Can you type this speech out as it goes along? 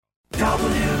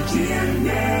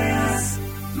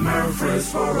WGNS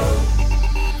Murfreesboro.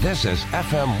 This is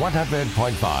FM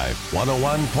 100.5,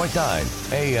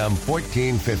 101.9, AM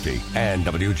 1450, and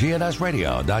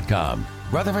WGNSradio.com.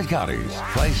 Rutherford County's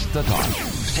place to talk.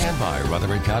 Stand by,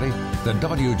 Rutherford County. The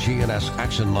WGNS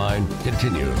Action Line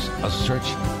continues. A search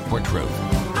for truth.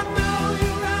 I know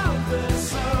you're out there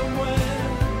somewhere.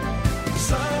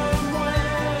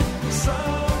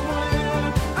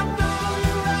 I know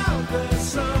you're out there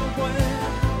somewhere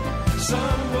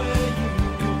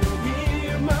you can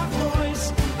hear my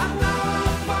voice. I know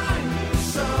I'll find you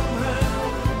somehow.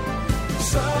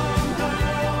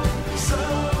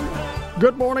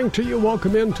 Good morning to you.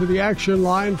 Welcome into the Action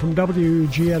Line from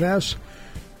WGNS.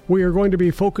 We are going to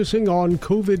be focusing on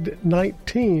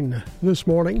COVID-19 this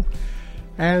morning,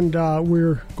 and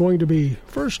we're going to be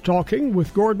first talking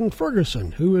with Gordon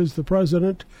Ferguson, who is the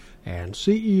president and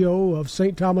CEO of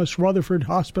St. Thomas Rutherford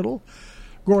Hospital.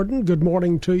 Gordon, good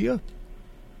morning to you.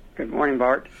 Good morning,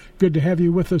 Bart. Good to have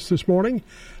you with us this morning.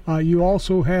 You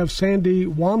also have Sandy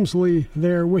Wamsley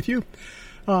there with you.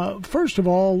 First of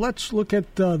all, let's look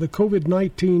at the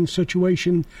COVID-19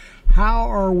 situation. How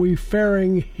are we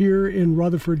faring here in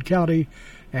Rutherford County,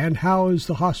 and how is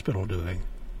the hospital doing?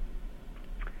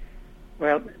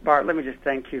 Well, Bart, let me just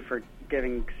thank you for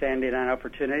giving Sandy and I an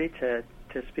opportunity to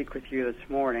speak with you this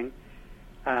morning.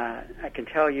 I can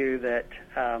tell you that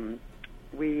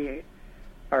we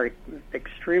are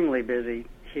extremely busy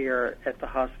here at the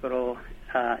hospital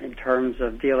in terms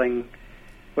of dealing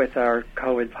with our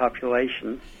COVID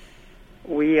population.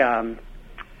 We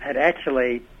had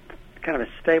actually kind of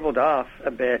stabled off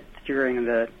a bit during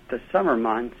the summer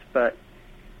months, but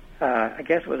I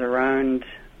guess it was around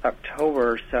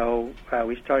October or so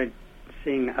we started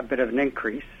seeing a bit of an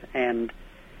increase. And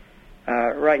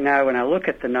right now, when I look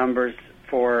at the numbers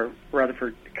for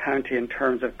Rutherford County in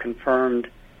terms of confirmed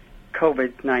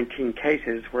COVID-19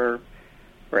 cases, we're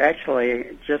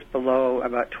actually just below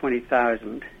about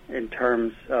 20,000 in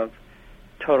terms of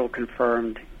total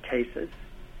confirmed cases.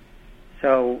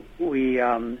 So we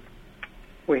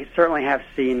certainly have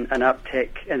seen an uptick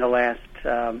in the last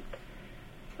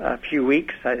few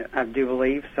weeks. I do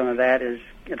believe some of that is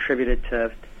attributed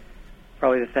to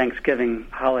probably the Thanksgiving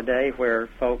holiday, where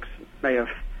folks may have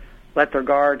let their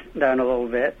guard down a little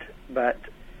bit, but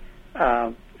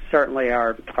certainly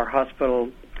our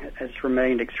hospital has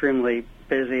remained extremely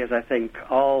busy, as I think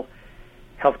all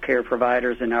healthcare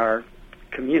providers in our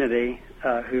community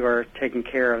who are taking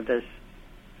care of this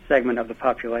segment of the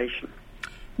population.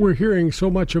 We're hearing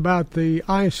so much about the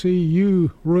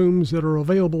ICU rooms that are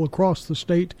available across the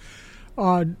state.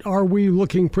 Are we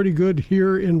looking pretty good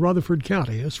here in Rutherford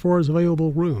County as far as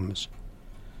available rooms?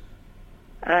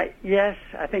 Yes,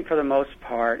 I think for the most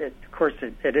part. Of course,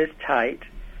 it is tight.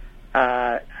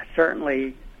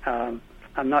 Certainly, I'm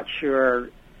not sure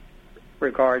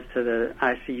regards to the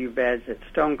ICU beds at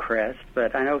Stonecrest,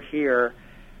 but I know here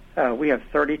we have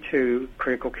 32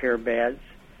 critical care beds,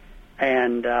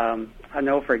 and I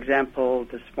know, for example,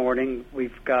 this morning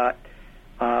we've got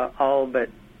all but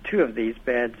 2 of these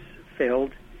beds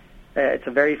filled. It's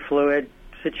a very fluid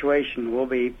situation. We'll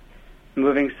be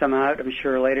moving some out, I'm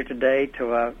sure, later today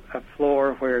to a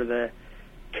floor where the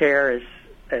care is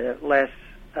less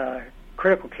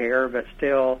critical care, but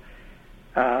still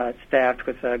staffed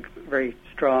with a very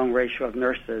strong ratio of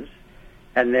nurses.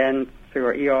 And then through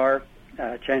our ER,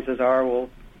 chances are we'll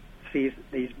see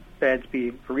these beds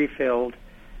be refilled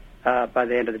by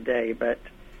the end of the day. But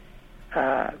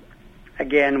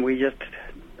again, we just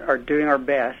are doing our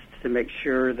best to make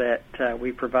sure that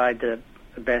we provide the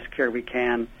best care we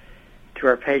can to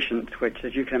our patients, which,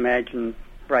 as you can imagine,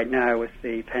 right now with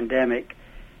the pandemic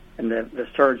and the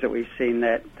surge that we've seen,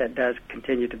 that does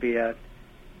continue to be a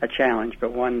challenge,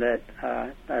 but one that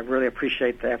I really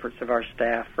appreciate the efforts of our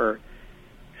staff for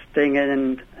staying in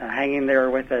and hanging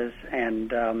there with us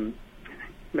and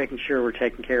making sure we're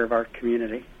taking care of our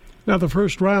community. Now, the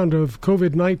first round of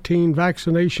COVID-19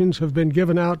 vaccinations have been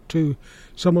given out to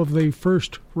some of the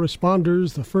first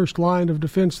responders, the first line of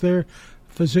defense there,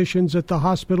 physicians at the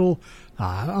hospital.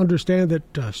 I understand that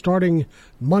starting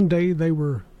Monday, they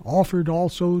were offered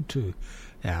also to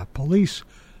police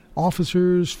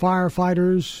officers,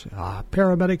 firefighters,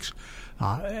 paramedics,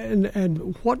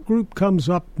 and what group comes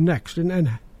up next? And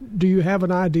do you have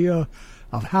an idea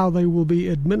of how they will be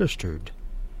administered?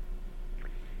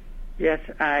 Yes,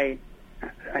 I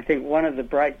think one of the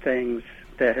bright things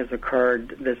that has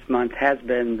occurred this month has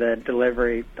been the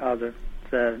delivery of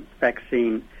the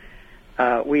vaccine.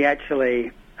 We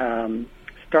actually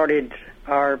started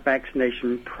our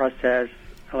vaccination process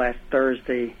last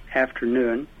Thursday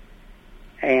afternoon,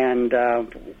 and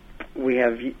we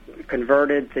have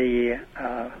converted the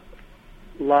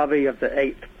lobby of the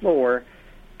 8th floor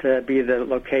to be the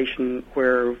location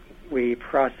where we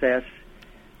process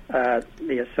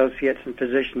the associates and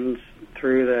physicians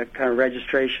through the kind of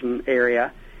registration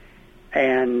area.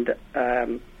 And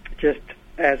just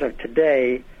as of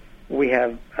today, we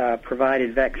have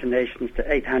provided vaccinations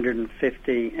to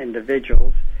 850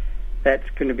 individuals. That's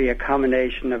going to be a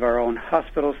combination of our own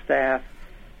hospital staff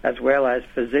as well as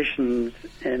physicians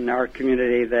in our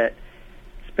community that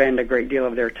spend a great deal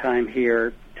of their time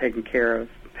here taking care of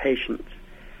patients.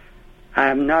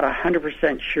 I'm not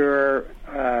 100% sure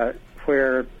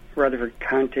where Rutherford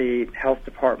County Health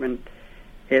Department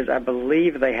is. I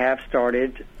believe they have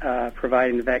started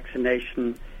providing the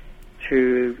vaccination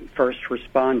to first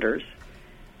responders,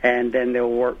 and then they'll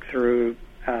work through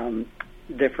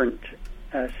different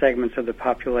segments of the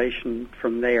population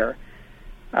from there.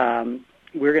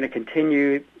 We're going to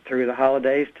continue through the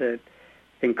holidays to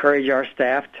encourage our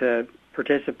staff to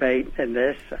participate in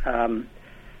this.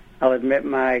 I'll admit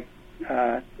my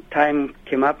time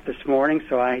came up this morning,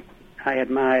 so I had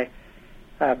my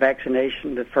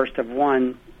vaccination, the first of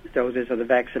one doses of the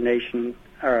vaccination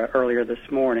earlier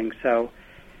this morning. So,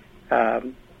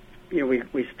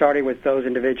 we started with those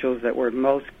individuals that were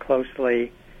most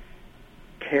closely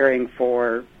caring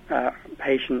for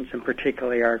patients, and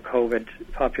particularly our COVID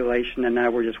population, and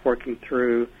now we're just working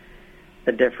through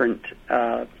the different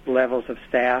levels of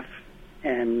staff.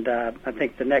 And I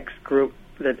think the next group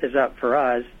that is up for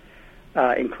us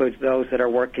includes those that are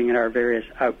working in our various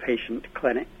outpatient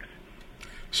clinics.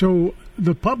 So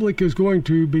the public is going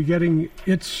to be getting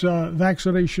its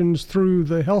vaccinations through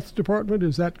the health department,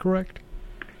 is that correct?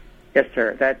 Yes,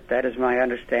 sir. That is my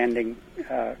understanding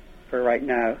for right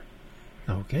now.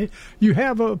 Okay. You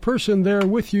have a person there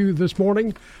with you this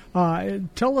morning.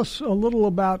 Tell us a little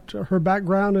about her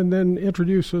background and then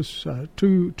introduce us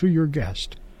to your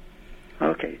guest.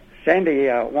 Okay. Sandy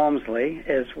Walmsley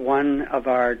is one of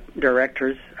our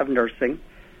directors of nursing.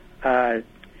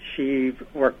 She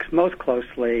works most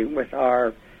closely with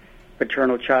our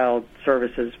maternal child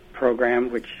services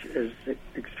program, which is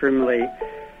extremely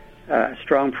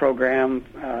strong program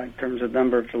in terms of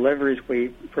number of deliveries we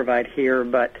provide here.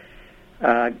 But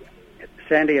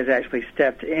Sandy has actually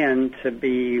stepped in to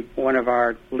be one of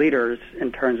our leaders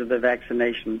in terms of the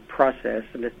vaccination process.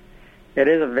 And it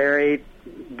is a very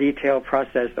detailed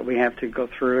process that we have to go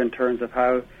through in terms of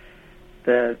how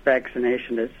the vaccine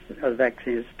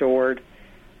is stored.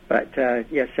 But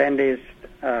yes, Sandy is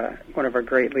one of our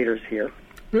great leaders here.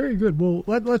 Very good. Well,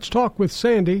 let's talk with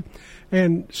Sandy.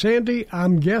 And Sandy,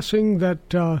 I'm guessing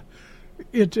that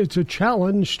it's a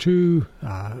challenge to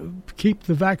keep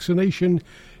the vaccination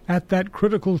at that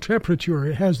critical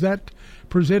temperature. Has that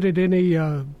presented any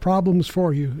problems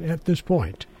for you at this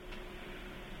point?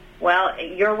 Well,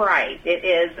 you're right. It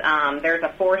is. There's a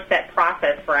 4-step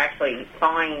process for actually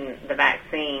thawing the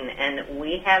vaccine, and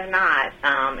we have not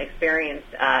experienced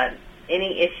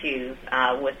any issues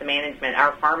with the management.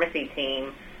 Our pharmacy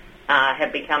team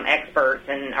have become experts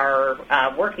and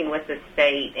are working with the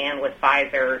state and with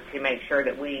Pfizer to make sure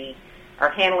that we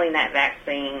are handling that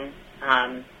vaccine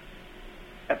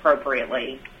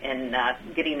appropriately and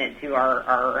getting it to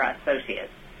our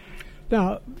associates.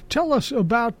 Now, tell us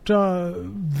about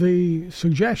the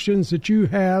suggestions that you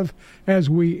have as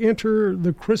we enter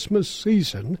the Christmas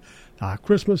season.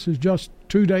 Christmas is just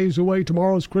 2 days away.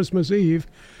 Tomorrow's Christmas Eve,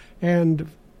 and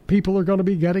people are going to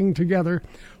be getting together.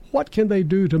 What can they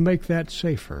do to make that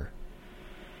safer?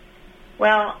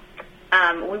 Well,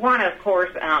 we want to, of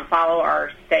course, follow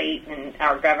our state and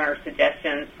our governor's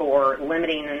suggestions for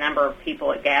limiting the number of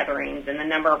people at gatherings and the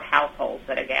number of households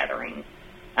at a gathering.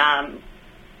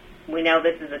 We know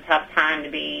this is a tough time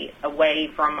to be away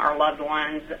from our loved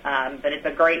ones, but it's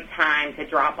a great time to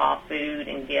drop off food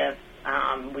and gifts.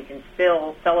 We can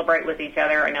still celebrate with each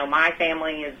other. I know my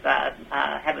family is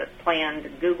have a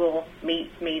planned Google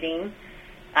Meets meeting.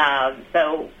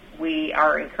 So we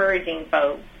are encouraging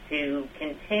folks to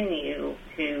continue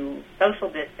to social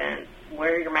distance,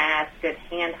 wear your mask, good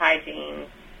hand hygiene,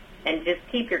 and just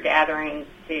keep your gatherings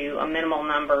to a minimal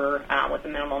number with a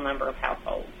minimal number of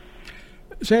households.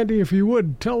 Sandy, if you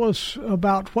would, tell us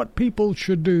about what people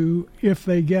should do if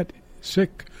they get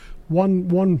sick.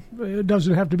 One it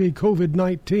doesn't have to be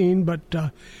COVID-19,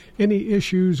 but any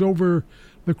issues over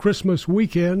the Christmas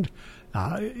weekend.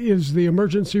 Is the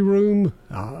emergency room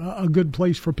a good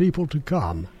place for people to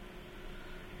come?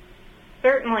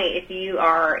 Certainly, if you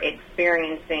are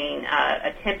experiencing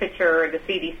a temperature, the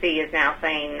CDC is now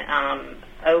saying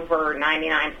over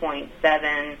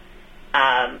 99.7,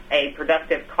 a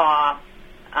productive cough,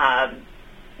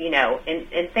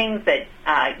 and things that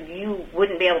you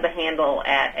wouldn't be able to handle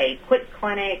at a quick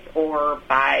clinic or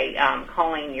by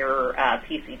calling your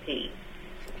PCP.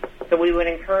 So we would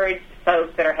encourage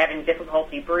folks that are having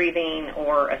difficulty breathing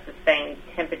or a sustained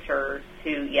temperature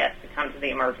to come to the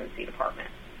emergency department.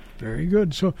 Very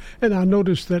good. So, and I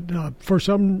noticed that for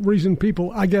some reason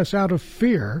people, I guess out of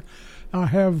fear,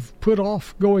 have put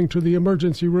off going to the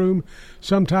emergency room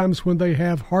sometimes when they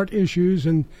have heart issues,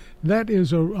 and that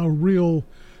is a real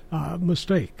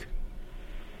mistake.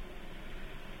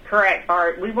 Correct,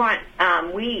 Bart. We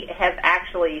have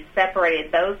actually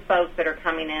separated those folks that are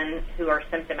coming in who are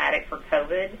symptomatic for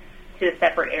COVID to a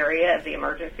separate area of the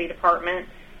emergency department,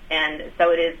 and so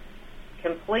it is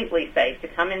completely safe to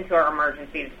come into our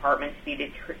emergency department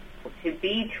to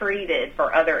be treated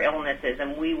for other illnesses,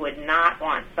 and we would not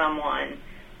want someone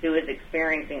who is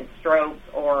experiencing strokes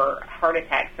or heart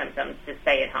attack symptoms to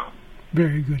stay at home.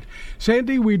 Very good.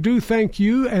 Sandy, we do thank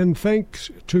you, and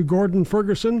thanks to Gordon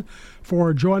Ferguson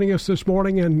for joining us this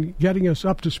morning and getting us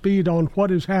up to speed on what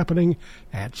is happening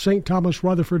at St. Thomas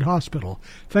Rutherford Hospital.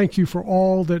 Thank you for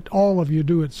all that all of you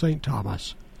do at St.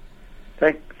 Thomas.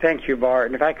 Thank you, Bart.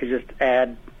 And if I could just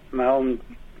add my own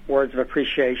words of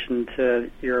appreciation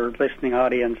to your listening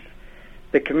audience.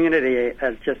 The community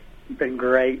has just been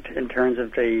great in terms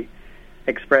of the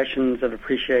expressions of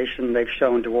appreciation they've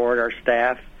shown toward our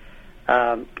staff.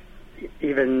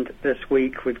 Even this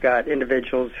week, we've got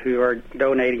individuals who are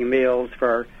donating meals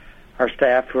for our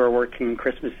staff who are working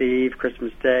Christmas Eve,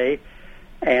 Christmas Day,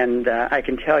 and I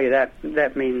can tell you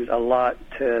that means a lot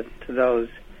to those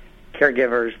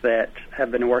caregivers that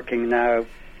have been working now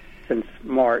since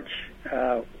March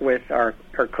with our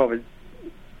COVID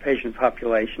patient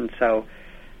population. So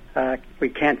we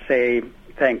can't say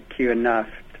thank you enough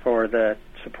for the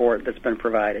support that's been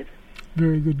provided.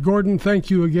 Very good. Gordon, thank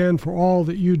you again for all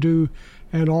that you do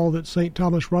and all that St.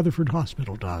 Thomas Rutherford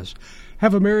Hospital does.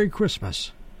 Have a Merry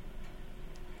Christmas.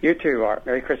 You too, Art.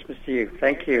 Merry Christmas to you.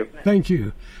 Thank you. Thank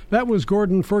you. That was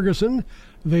Gordon Ferguson,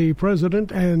 the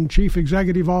President and Chief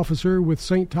Executive Officer with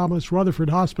St. Thomas Rutherford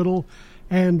Hospital,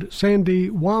 and Sandy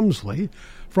Walmsley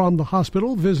from the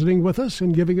hospital visiting with us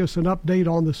and giving us an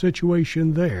update on the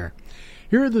situation there.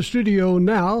 Here in the studio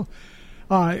now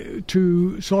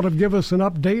to sort of give us an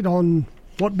update on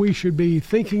what we should be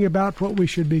thinking about, what we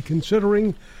should be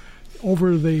considering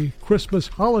over the Christmas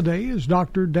holiday is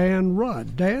Dr. Dan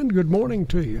Rudd. Dan, good morning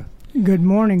to you. Good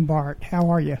morning, Bart. How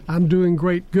are you? I'm doing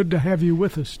great. Good to have you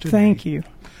with us today. Thank you.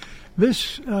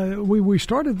 This we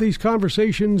started these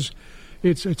conversations,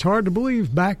 it's hard to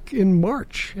believe, back in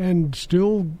March, and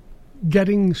still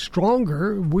getting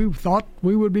stronger. We thought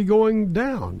we would be going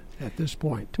down at this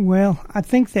point. Well, I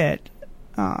think that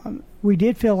we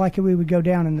did feel like we would go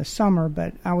down in the summer,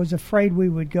 but I was afraid we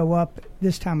would go up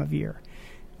this time of year.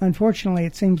 Unfortunately,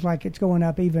 it seems like it's going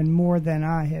up even more than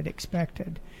I had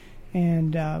expected.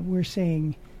 And we're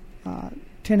seeing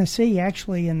Tennessee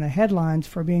actually in the headlines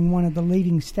for being one of the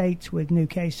leading states with new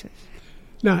cases.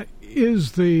 Now,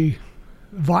 is the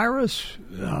virus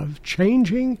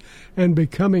changing and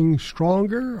becoming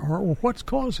stronger, or what's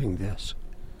causing this?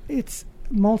 It's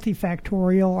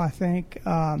multifactorial, I think.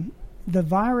 The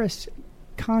virus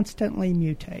constantly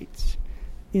mutates.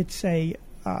 It's a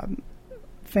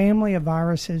family of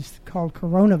viruses called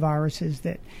coronaviruses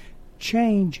that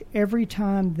change every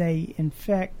time they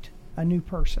infect a new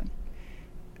person.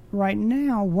 Right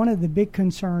now, one of the big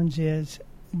concerns is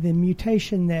the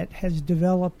mutation that has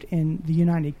developed in the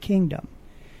United Kingdom.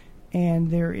 And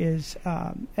there is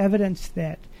evidence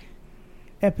that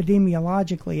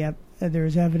epidemiologically,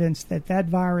 there's evidence that that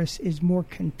virus is more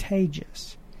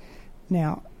contagious.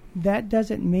 Now, that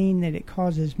doesn't mean that it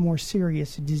causes more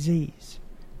serious disease.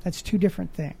 That's two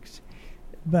different things.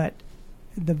 But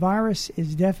the virus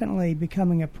is definitely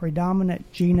becoming a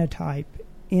predominant genotype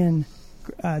in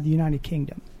the United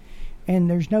Kingdom. And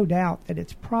there's no doubt that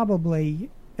it's probably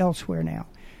elsewhere now.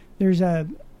 There's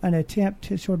an attempt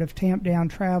to sort of tamp down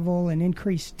travel and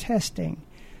increase testing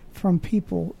from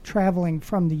people traveling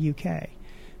from the UK.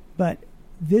 But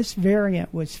this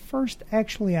variant was first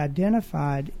actually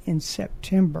identified in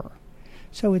September.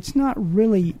 So it's not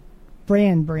really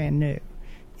brand new.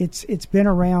 It's been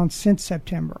around since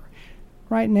September.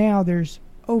 Right now there's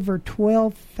over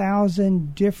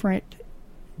 12,000 different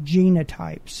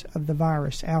genotypes of the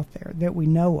virus out there that we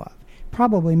know of.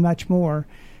 Probably much more.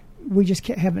 We just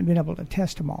haven't been able to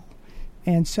test them all.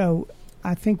 And so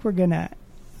I think we're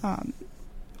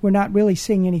not really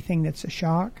seeing anything that's a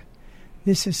shock.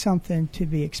 This is something to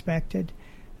be expected.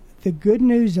 The good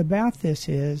news about this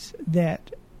is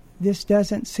that this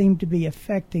doesn't seem to be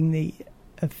affecting the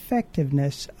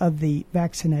effectiveness of the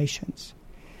vaccinations.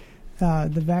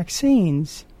 the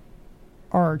vaccines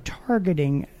are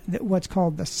targeting what's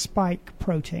called the spike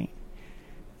protein.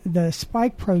 The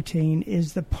spike protein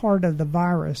is the part of the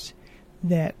virus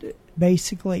that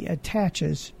basically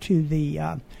attaches to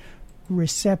the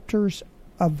receptors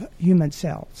of human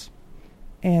cells.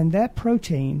 And that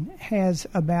protein has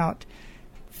about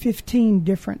 15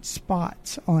 different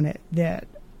spots on it that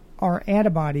our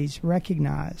antibodies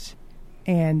recognize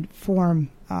and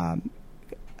form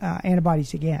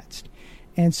antibodies against.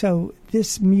 And so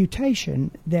this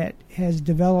mutation that has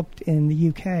developed in the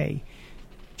UK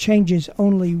changes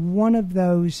only one of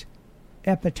those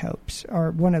epitopes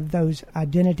or one of those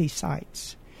identity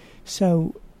sites.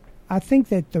 So I think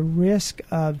that the risk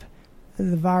of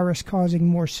the virus causing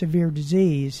more severe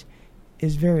disease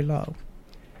is very low.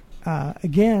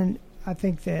 Again, I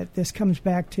think that this comes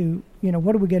back to,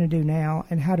 what are we going to do now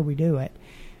and how do we do it?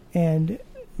 And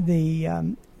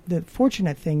the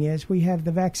fortunate thing is we have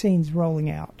the vaccines rolling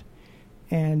out.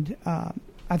 And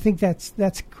I think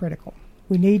that's critical.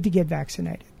 We need to get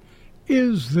vaccinated.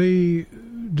 Is the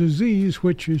disease,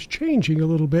 which is changing a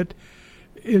little bit,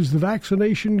 is the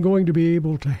vaccination going to be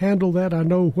able to handle that? I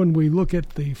know when we look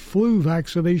at the flu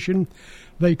vaccination,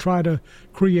 they try to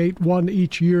create one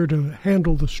each year to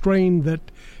handle the strain that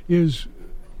is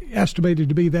estimated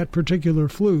to be that particular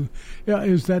flu.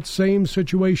 Is that same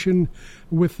situation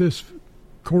with this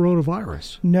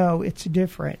coronavirus? No, it's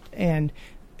different. And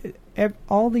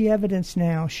all the evidence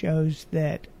now shows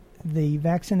that the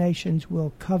vaccinations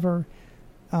will cover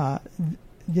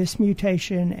this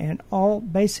mutation and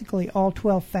basically all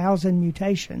 12,000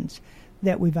 mutations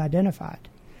that we've identified.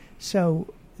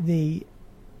 So the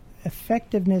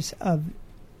effectiveness of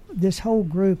this whole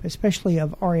group, especially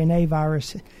of RNA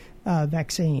virus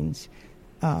vaccines,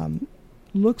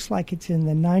 looks like it's in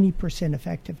the 90%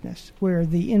 effectiveness, where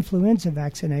the influenza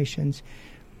vaccinations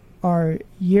are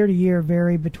year to year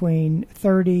vary between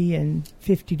 30 and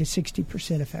 50 to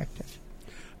 60% effective.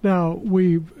 Now,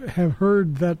 we have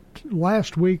heard that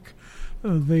last week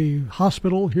the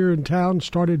hospital here in town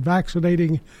started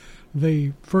vaccinating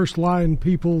the first-line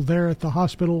people there at the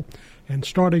hospital, and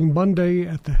starting Monday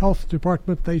at the health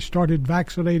department, they started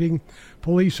vaccinating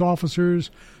police officers,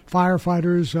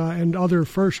 firefighters, and other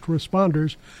first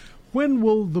responders. When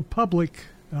will the public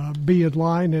be in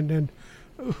line, and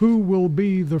who will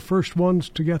be the first ones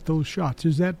to get those shots?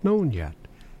 Is that known yet?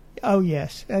 Oh,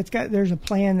 yes. There's a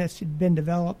plan that's been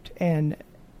developed, and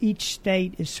each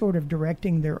state is sort of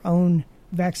directing their own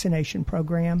vaccination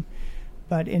program.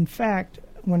 But in fact,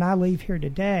 when I leave here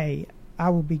today, I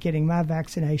will be getting my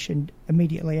vaccination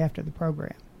immediately after the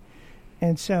program.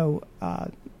 And so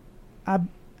I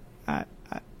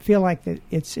feel like that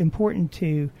it's important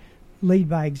to lead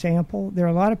by example. There are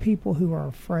a lot of people who are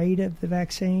afraid of the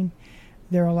vaccine.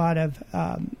 There are a lot of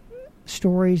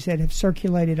stories that have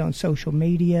circulated on social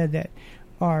media that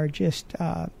are just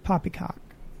poppycock.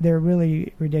 They're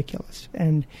really ridiculous.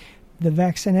 And the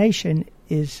vaccination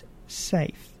is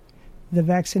safe. The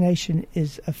vaccination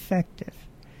is effective.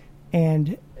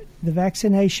 And the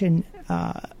vaccination,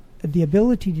 the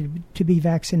ability to be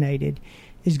vaccinated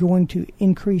is going to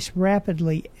increase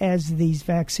rapidly as these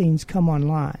vaccines come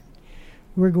online.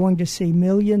 We're going to see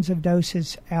millions of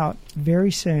doses out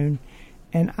very soon.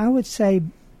 And I would say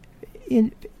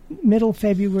in middle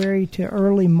February to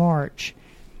early March,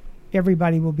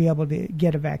 everybody will be able to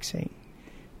get a vaccine.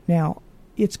 Now,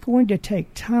 it's going to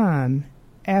take time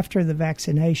after the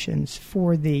vaccinations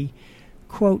for the,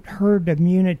 quote, herd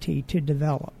immunity to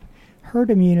develop.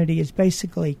 Herd immunity is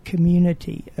basically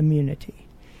community immunity.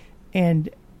 And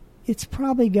it's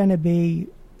probably going to be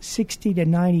 60 to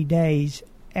 90 days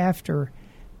after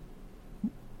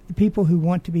the people who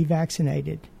want to be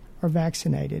vaccinated are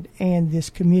vaccinated and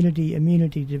this community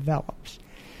immunity develops.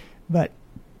 But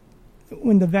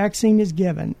when the vaccine is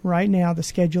given, right now the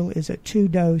schedule is a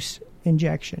 2-dose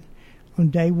injection on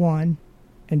day 1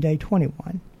 and day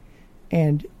 21.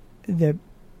 And the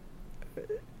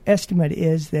estimate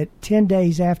is that 10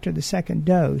 days after the second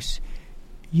dose,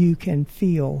 you can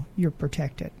feel you're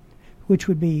protected, which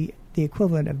would be the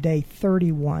equivalent of day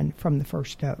 31 from the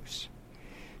first dose.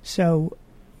 So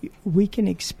we can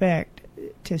expect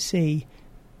to see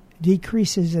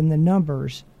decreases in the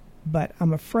numbers, but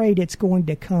I'm afraid it's going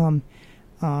to come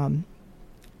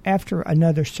after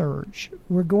another surge.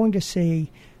 We're going to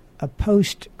see a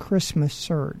post-Christmas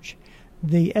surge.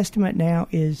 The estimate now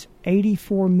is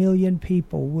 84 million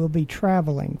people will be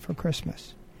traveling for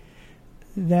Christmas.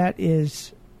 That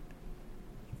is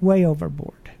way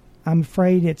overboard. I'm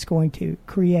afraid it's going to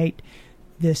create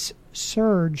this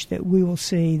surge that we will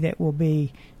see that will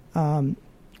be,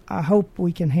 I hope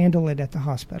we can handle it at the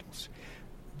hospitals.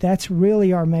 That's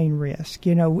really our main risk.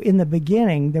 You know, in the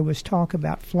beginning, there was talk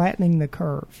about flattening the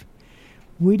curve.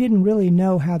 We didn't really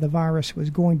know how the virus was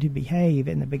going to behave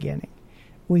in the beginning.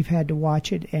 We've had to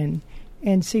watch it and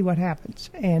see what happens.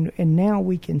 And now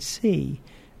we can see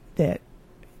that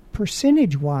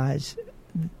percentage-wise,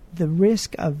 the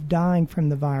risk of dying from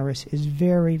the virus is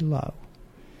very low.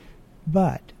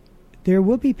 But there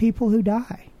will be people who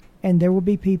die, and there will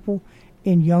be people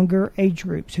in younger age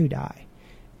groups who die.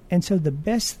 And so the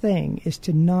best thing is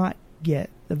to not get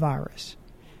the virus.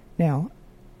 Now,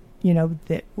 you know,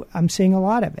 that I'm seeing a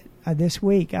lot of it. This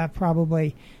week, I've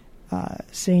probably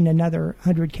seen another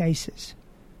 100 cases,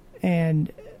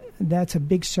 and that's a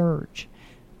big surge.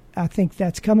 I think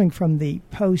that's coming from the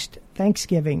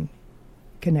post-Thanksgiving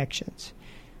connections.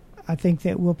 I think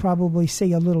that we'll probably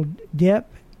see a little dip,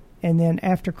 and then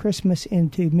after Christmas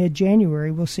into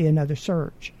mid-January, we'll see another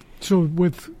surge. So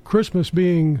with Christmas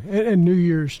being, and New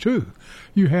Year's too,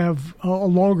 you have a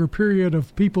longer period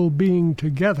of people being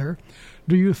together.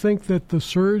 Do you think that the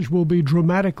surge will be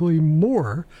dramatically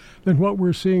more than what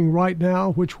we're seeing right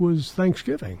now, which was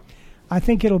Thanksgiving? I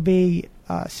think it'll be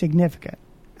significant.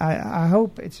 I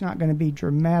hope it's not going to be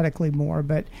dramatically more,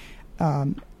 but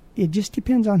it just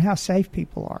depends on how safe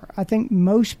people are. I think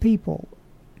most people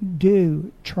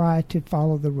do try to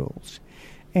follow the rules.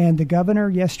 And the governor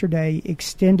yesterday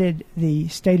extended the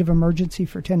state of emergency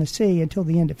for Tennessee until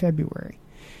the end of February.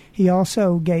 He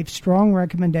also gave strong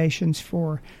recommendations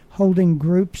for holding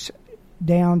groups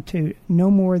down to no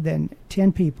more than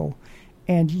 10 people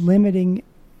and limiting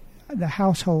the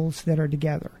households that are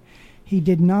together. He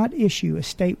did not issue a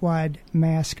statewide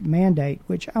mask mandate,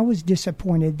 which I was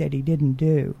disappointed that he didn't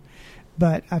do.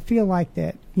 But I feel like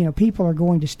that, you know, people are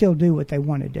going to still do what they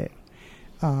want to do.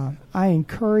 I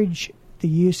encourage the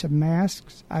use of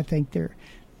masks. I think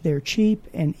they're cheap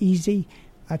and easy.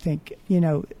 I think, you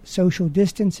know, social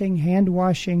distancing, hand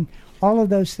washing, all of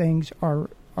those things are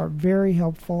very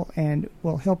helpful and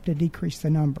will help to decrease the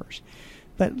numbers.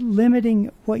 But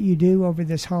limiting what you do over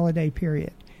this holiday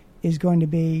period is going to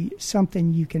be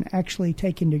something you can actually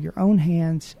take into your own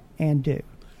hands and do.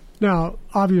 Now,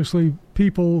 obviously,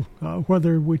 people,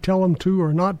 whether we tell them to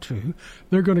or not to,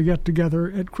 they're going to get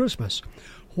together at Christmas.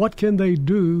 What can they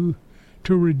do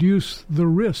to reduce the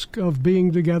risk of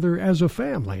being together as a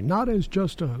family, not as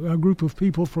just a group of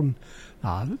people from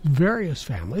various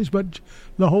families, but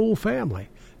the whole family?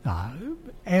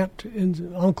 Aunt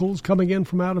and uncles coming in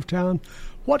from out of town.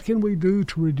 What can we do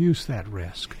to reduce that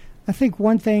risk? I think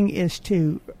one thing is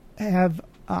to have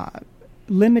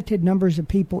limited numbers of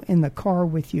people in the car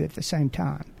with you at the same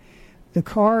time. The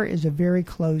car is a very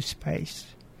closed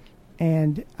space,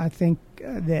 and I think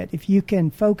that if you can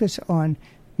focus on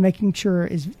making sure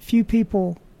as few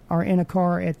people are in a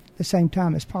car at the same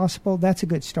time as possible, that's a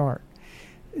good start.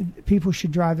 People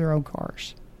should drive their own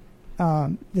cars.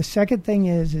 The second thing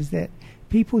is that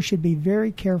people should be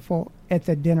very careful at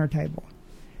the dinner table.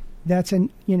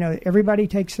 Everybody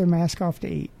takes their mask off to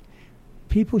eat.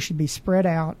 People should be spread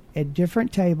out at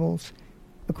different tables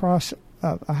across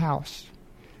a house.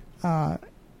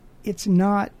 It's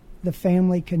not the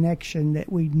family connection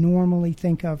that we normally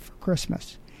think of for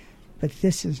Christmas, but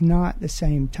this is not the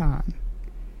same time.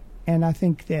 And I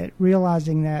think that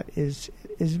realizing that is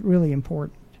really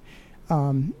important.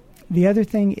 The other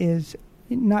thing is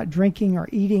not drinking or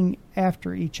eating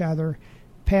after each other,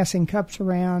 passing cups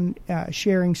around,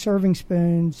 sharing serving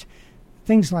spoons,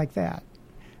 things like that.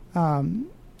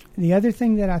 The other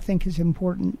thing that I think is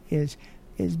important is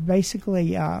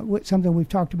basically something we've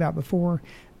talked about before,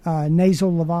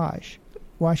 nasal lavage.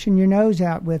 Washing your nose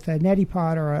out with a neti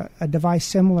pot or a device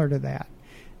similar to that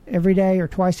every day or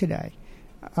twice a day.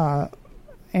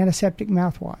 Antiseptic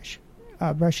mouthwash.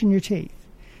 Brushing your teeth.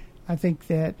 I think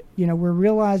that, we're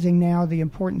realizing now the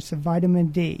importance of vitamin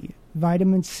D,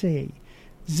 vitamin C,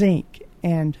 zinc,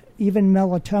 and even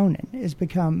melatonin has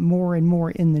become more and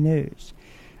more in the news.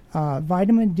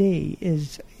 Vitamin D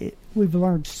we've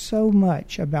learned so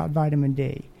much about vitamin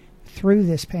D through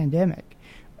this pandemic.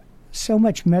 So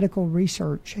much medical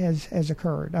research has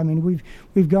occurred. I mean,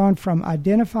 we've gone from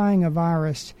identifying a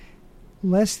virus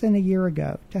less than a year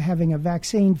ago to having a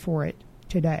vaccine for it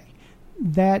today.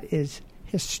 That is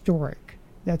historic.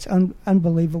 That's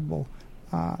unbelievable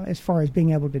as far as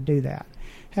being able to do that.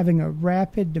 Having a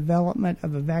rapid development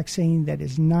of a vaccine that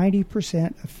is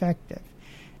 90% effective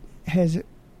has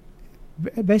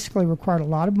basically required a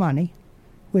lot of money,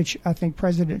 which I think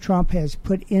President Trump has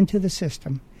put into the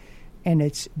system, and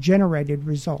it's generated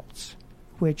results,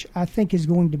 which I think is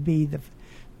going to be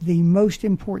the most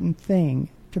important thing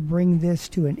to bring this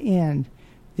to an end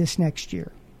this next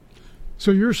year.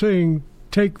 So you're saying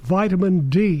take vitamin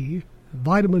D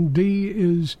vitamin D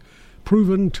is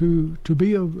proven to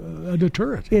be a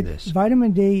deterrent in this.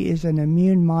 Vitamin D is an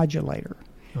immune modulator.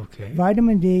 Okay.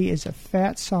 Vitamin D is a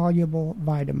fat-soluble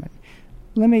vitamin.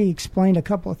 Let me explain a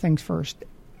couple of things first.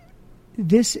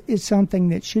 This is something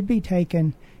that should be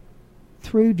taken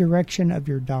through direction of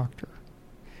your doctor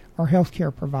or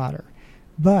healthcare provider.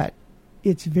 But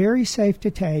it's very safe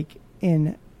to take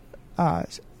in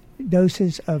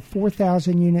doses of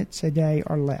 4,000 units a day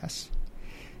or less.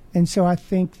 And so I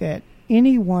think that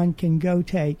anyone can go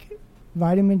take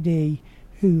vitamin D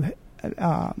who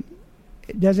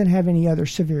doesn't have any other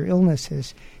severe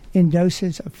illnesses in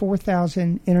doses of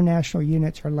 4,000 international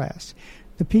units or less.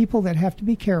 The people that have to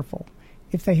be careful,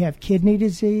 if they have kidney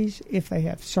disease, if they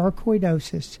have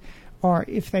sarcoidosis, or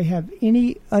if they have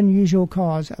any unusual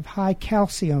cause of high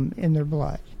calcium in their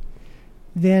blood,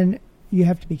 then you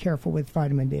have to be careful with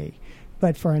vitamin D.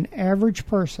 But for an average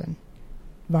person,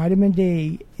 vitamin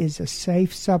D is a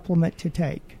safe supplement to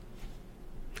take.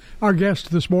 Our guest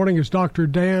this morning is Dr.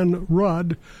 Dan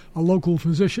Rudd, a local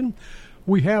physician.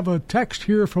 We have a text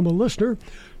here from a listener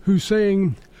who's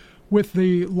saying, with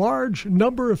the large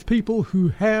number of people who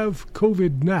have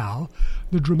COVID now,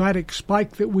 the dramatic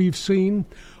spike that we've seen,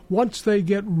 once they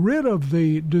get rid of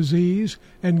the disease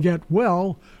and get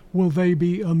well, will they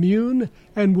be immune,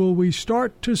 and will we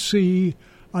start to see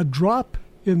a drop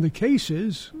in the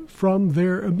cases from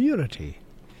their immunity?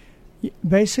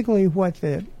 Basically, what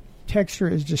the texter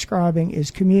is describing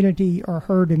is community or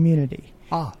herd immunity.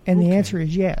 And the answer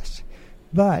is yes.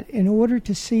 But in order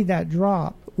to see that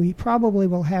drop, we probably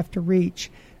will have to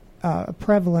reach a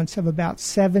prevalence of about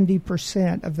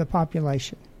 70% of the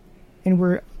population. And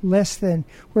we're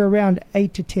around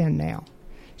 8 to 10 now.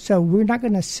 So we're not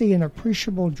going to see an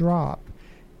appreciable drop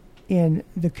in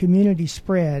the community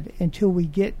spread until we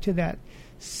get to that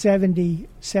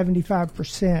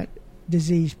 75%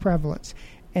 disease prevalence.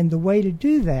 And the way to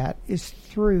do that is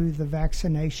through the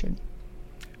vaccination.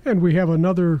 And we have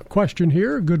another question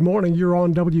here. Good morning. You're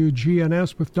on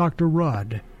WGNS with Dr.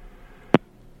 Rudd.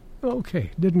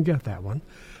 Okay, didn't get that one.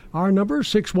 Our number,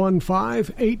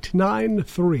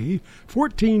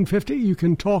 615-893-1450. You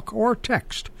can talk or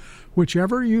text,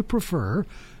 whichever you prefer.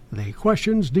 The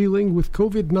questions dealing with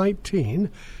COVID-19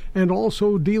 and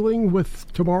also dealing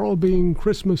with tomorrow being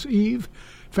Christmas Eve,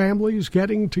 families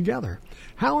getting together.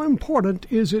 How important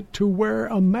is it to wear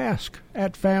a mask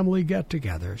at family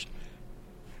get-togethers?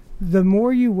 The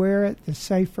more you wear it, the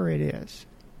safer it is.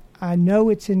 I know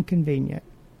it's inconvenient.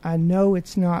 I know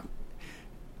it's not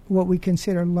what we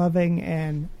consider loving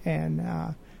and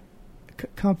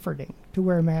comforting to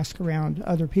wear a mask around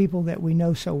other people that we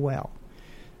know so well.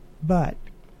 But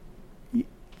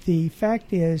the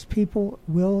fact is, people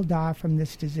will die from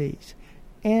this disease.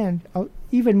 And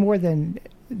even more than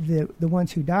the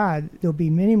ones who died, there'll be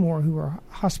many more who are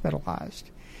hospitalized.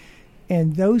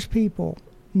 And those people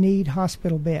need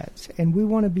hospital beds. And we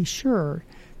want to be sure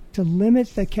to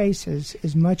limit the cases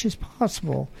as much as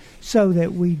possible so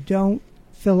that we don't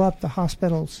fill up the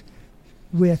hospitals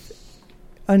with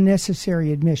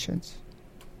unnecessary admissions.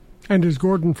 And as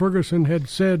Gordon Ferguson had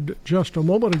said just a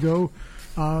moment ago,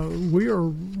 we are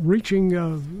reaching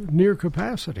near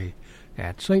capacity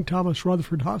at St. Thomas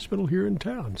Rutherford Hospital here in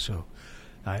town. So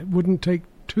it wouldn't take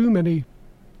too many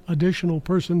additional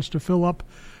persons to fill up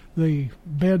the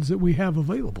beds that we have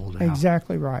available now.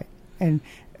 Exactly right. And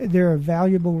they're a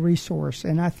valuable resource.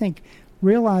 And I think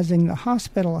realizing the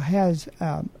hospital has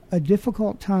a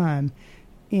difficult time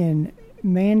in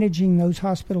managing those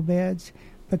hospital beds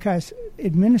because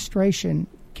administration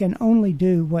can only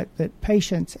do what the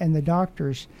patients and the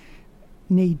doctors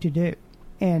need to do.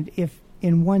 And if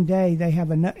in one day they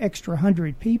have an extra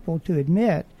 100 people to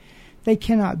admit, they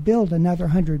cannot build another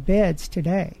 100 beds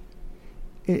today.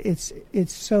 It's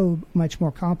so much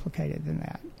more complicated than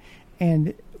that.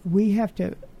 And we have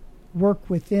to work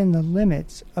within the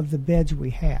limits of the beds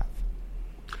we have.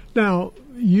 Now,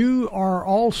 you are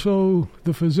also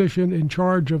the physician in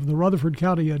charge of the Rutherford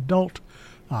County Adult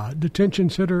Detention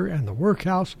Center and the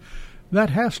workhouse.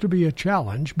 That has to be a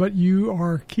challenge, but you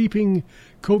are keeping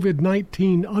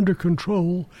COVID-19 under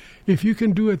control. If you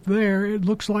can do it there, it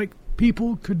looks like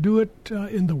people could do it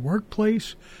in the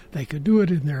workplace. They could do it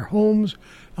in their homes.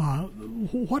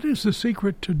 What is the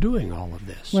secret to doing all of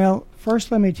this? Well,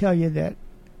 first let me tell you that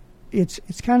it's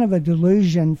kind of a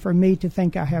delusion for me to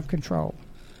think I have control.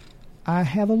 I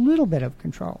have a little bit of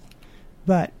control.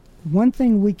 But one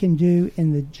thing we can do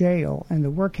in the jail and the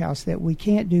workhouse that we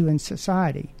can't do in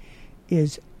society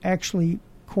is actually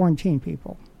quarantine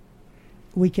people.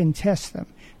 We can test them.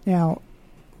 Now,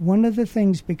 one of the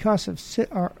things, because of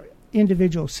our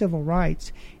individual civil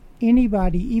rights,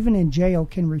 anybody, even in jail,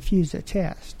 can refuse a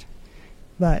test,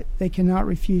 but they cannot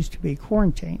refuse to be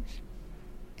quarantined.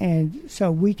 And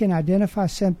so we can identify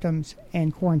symptoms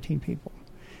and quarantine people.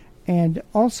 And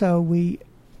also, we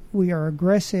are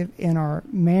aggressive in our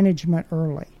management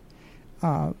early.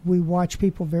 We watch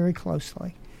people very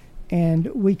closely. And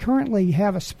we currently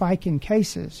have a spike in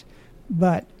cases,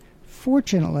 but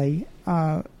fortunately,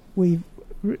 we've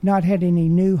not had any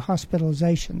new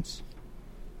hospitalizations.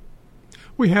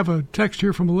 We have a text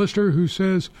here from a listener who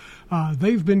says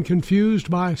they've been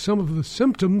confused by some of the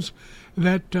symptoms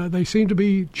that they seem to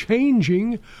be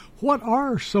changing. What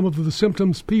are some of the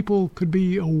symptoms people could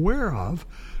be aware of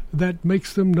that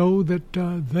makes them know that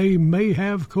they may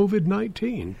have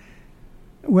COVID-19?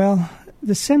 Well,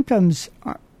 the symptoms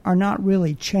are not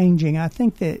really changing. I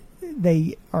think that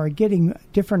they are getting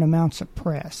different amounts of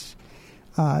press.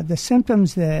 The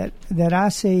symptoms that I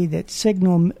see that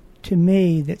signal to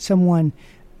me that someone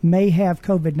may have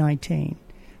COVID-19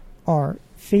 are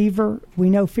fever.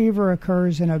 We know fever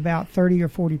occurs in about 30 or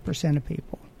 40% of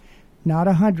people, not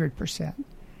 100%.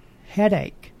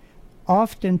 Headache.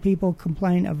 Often people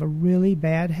complain of a really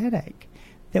bad headache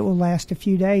that will last a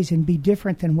few days and be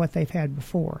different than what they've had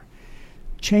before.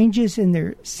 Changes in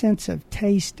their sense of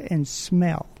taste and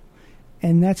smell.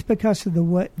 And that's because of the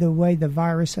way the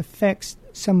virus affects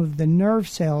some of the nerve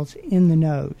cells in the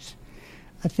nose.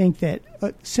 I think that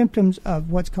symptoms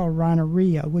of what's called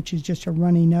rhinorrhea, which is just a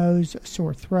runny nose, a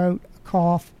sore throat, a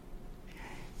cough.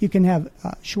 You can have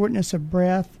shortness of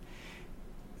breath.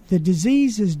 The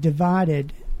disease is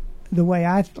divided, the way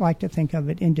I like to think of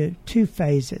it, into two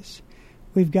phases.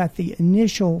 We've got the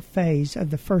initial phase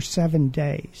of the first 7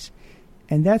 days,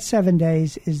 and that 7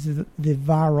 days is the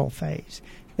viral phase.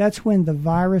 That's when the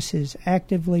virus is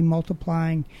actively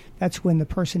multiplying. That's when the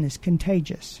person is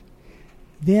contagious.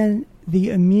 Then the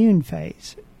immune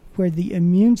phase, where the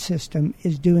immune system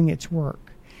is doing its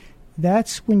work.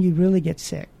 That's when you really get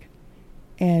sick.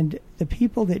 And the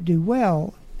people that do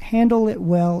well handle it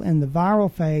well in the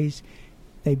viral phase.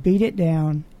 They beat it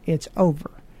down. It's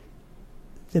over.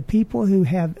 The people who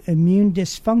have immune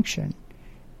dysfunction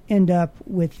end up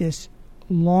with this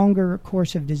longer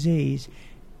course of disease.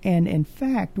 And in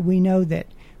fact, we know that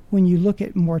when you look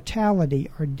at mortality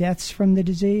or deaths from the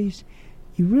disease,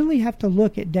 you really have to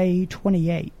look at day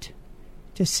 28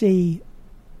 to see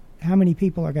how many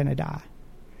people are going to die.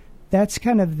 That's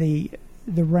kind of the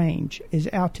range, is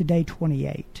out to day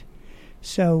 28.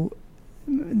 So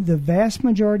the vast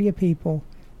majority of people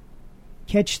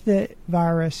catch the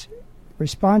virus,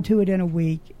 respond to it in a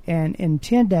week, and in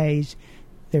 10 days,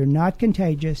 they're not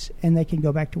contagious and they can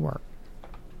go back to work.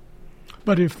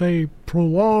 But if they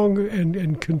prolong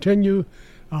and continue,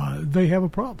 they have a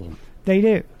problem. They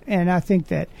do, and I think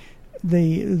that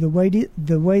the way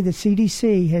the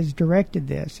CDC has directed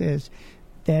this is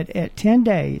that at 10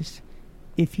 days,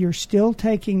 if you're still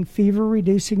taking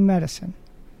fever-reducing medicine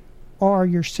or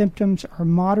your symptoms are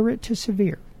moderate to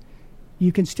severe,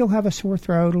 you can still have a sore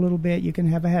throat a little bit, you can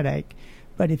have a headache,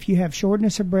 but if you have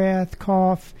shortness of breath,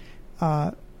 cough,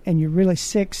 and you're really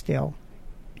sick still,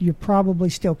 you're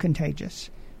probably still contagious,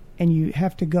 and you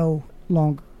have to go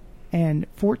longer. And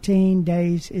 14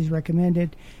 days is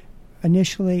recommended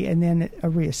initially, and then a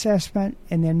reassessment,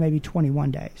 and then maybe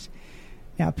 21 days.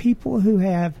 Now, people who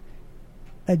have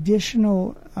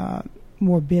additional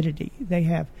morbidity, they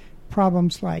have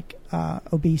problems like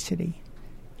obesity,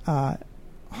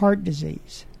 heart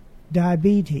disease,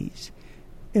 diabetes,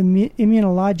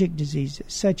 immunologic diseases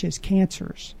such as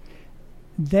cancers,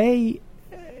 they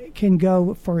can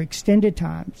go for extended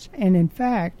times. And in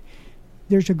fact,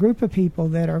 there's a group of people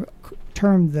that are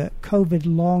termed the COVID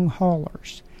long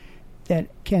haulers that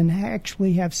can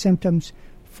actually have symptoms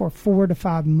for 4 to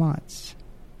 5 months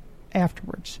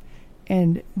afterwards.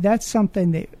 And that's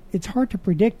something that it's hard to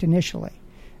predict initially,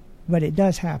 but it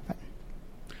does happen.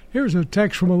 Here's a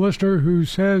text from a listener who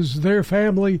says their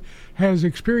family has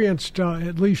experienced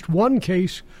at least one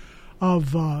case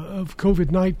of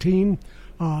COVID-19,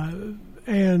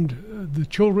 and the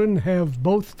children have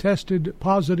both tested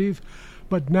positive,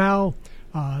 but now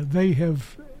they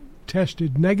have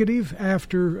tested negative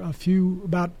after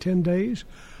about 10 days.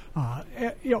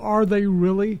 Are they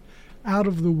really out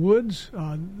of the woods?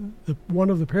 One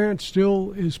of the parents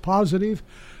still is positive,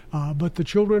 but the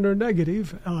children are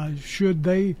negative. Should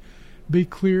they be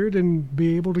cleared and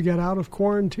be able to get out of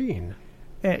quarantine?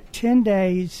 At 10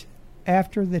 days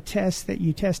after the test that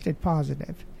you tested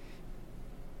positive,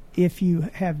 if you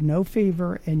have no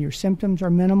fever and your symptoms are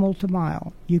minimal to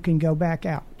mild, you can go back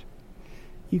out.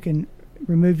 You can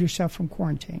remove yourself from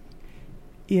quarantine.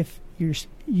 If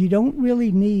you don't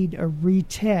really need a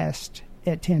retest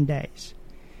at 10 days.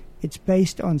 It's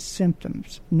based on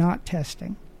symptoms, not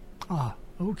testing. Ah,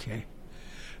 okay.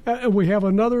 We have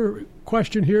another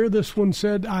question here. This one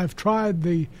said, I've tried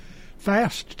the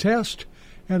FAST test,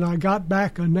 and I got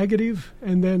back a negative,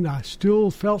 and then I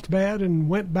still felt bad and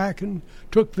went back and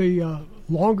took the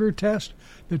longer test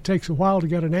that takes a while to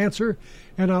get an answer,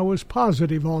 and I was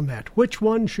positive on that. Which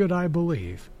one should I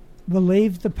believe?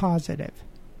 Believe the positive.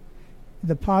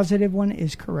 The positive one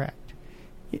is correct.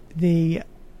 The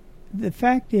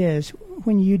fact is,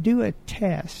 when you do a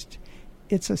test,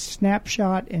 it's a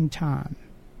snapshot in time.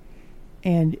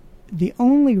 And the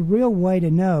only real way to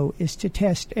know is to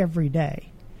test every day.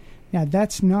 Now,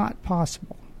 that's not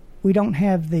possible. We don't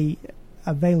have the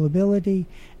availability,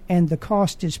 and the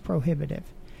cost is prohibitive.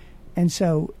 And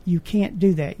so you can't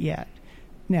do that yet.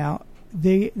 Now,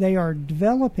 they are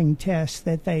developing tests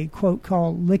that they, quote,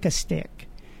 call lick-a-stick,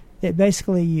 that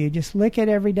basically you just lick it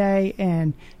every day,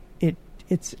 and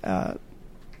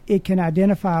it can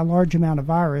identify a large amount of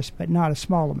virus, but not a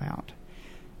small amount.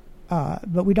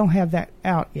 But we don't have that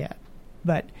out yet.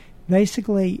 But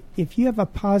basically, if you have a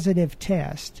positive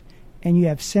test and you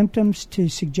have symptoms to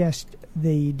suggest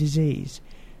the disease,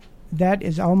 that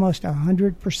is almost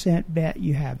 100% bet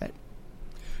you have it.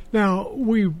 Now,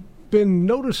 we've been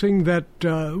noticing that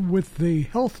with the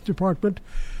health department,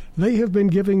 they have been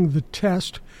giving the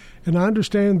test, and I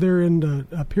understand they're in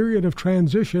a period of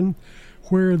transition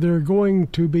where they're going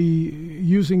to be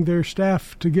using their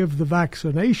staff to give the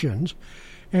vaccinations,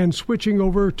 and switching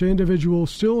over to individuals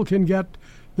still can get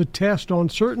the test on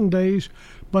certain days,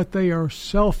 but they are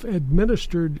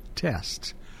self-administered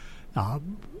tests.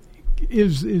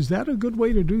 Is that a good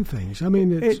way to do things? I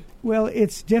mean,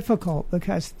 it's difficult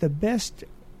because the best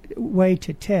way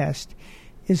to test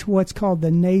is what's called the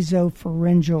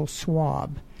nasopharyngeal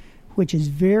swab, which is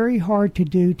very hard to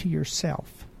do to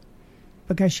yourself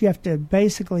because you have to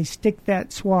basically stick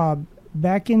that swab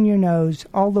back in your nose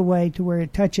all the way to where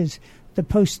it touches the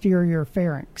posterior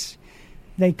pharynx.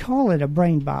 They call it a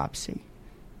brain biopsy.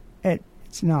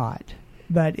 It's not,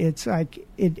 but it's like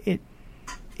it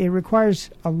requires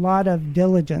a lot of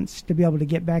diligence to be able to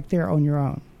get back there on your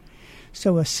own.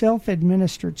 So a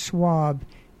self-administered swab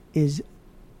is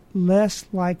less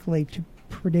likely to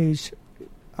produce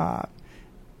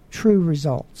true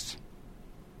results.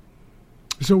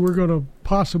 So we're going to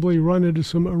possibly run into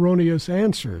some erroneous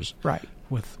answers, right,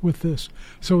 with this.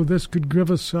 So this could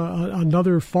give us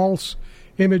another false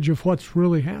image of what's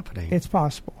really happening. It's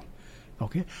possible.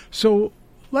 Okay. So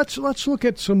let's look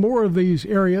at some more of these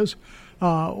areas.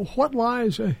 What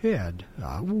lies ahead?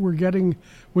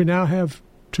 We now have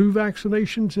 2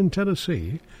 vaccinations in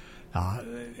Tennessee.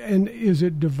 And is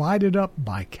it divided up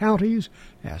by counties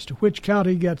as to which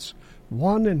county gets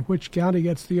one and which county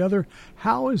gets the other?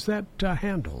 How is that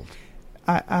handled?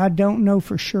 I don't know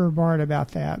for sure, Bart, about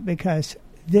that because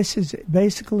this is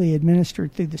basically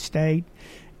administered through the state.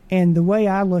 And the way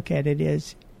I look at it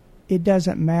is it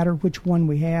doesn't matter which one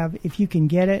we have. If you can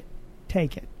get it,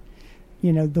 take it.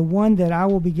 You know, the one that I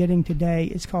will be getting today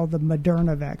is called the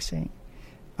Moderna vaccine.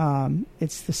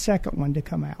 It's the second one to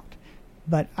come out.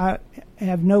 But I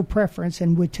have no preference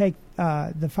and would take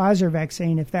the Pfizer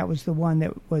vaccine if that was the one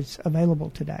that was available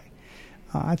today.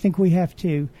 I think we have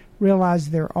to realize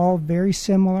they're all very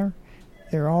similar.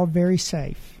 They're all very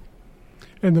safe.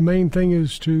 And the main thing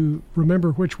is to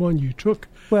remember which one you took.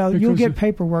 Well, you'll get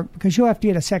paperwork because you'll have to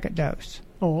get a second dose.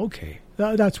 Oh, okay.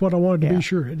 That's what I wanted to be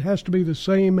sure. It has to be the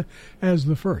same as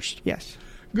the first. Yes.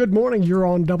 Good morning. You're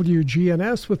on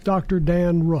WGNS with Dr.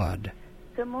 Dan Rudd.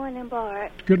 Good morning,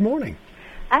 Bart. Good morning.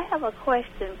 I have a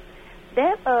question.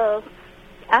 That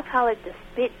I call it the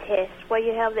spit test, where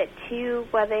you have that tube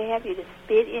where they have you to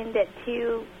spit in that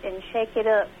tube and shake it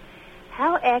up.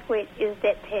 How accurate is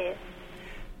that test?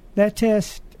 That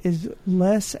test is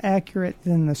less accurate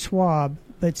than the swab,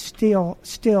 but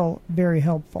still very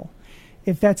helpful.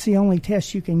 If that's the only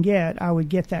test you can get, I would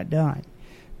get that done.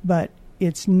 But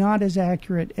it's not as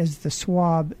accurate as the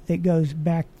swab that goes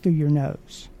back through your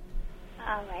nose.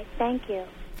 All right. Thank you.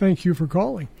 Thank you for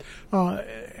calling.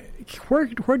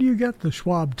 Where do you get the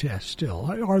swab test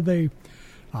still? Are they...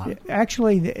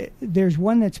 Actually, there's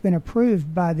one that's been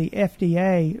approved by the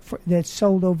FDA that's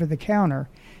sold over the counter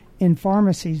in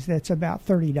pharmacies that's about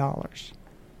 $30.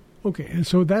 Okay, and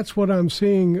so that's what I'm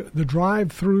seeing, the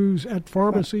drive-thrus at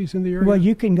pharmacies in the area? Well,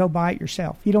 you can go buy it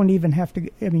yourself. You don't even have to...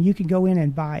 I mean, you can go in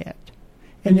and buy it.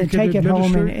 And then take it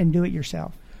home and do it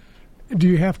yourself. Do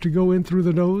you have to go in through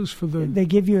the nose for the... They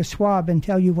give you a swab and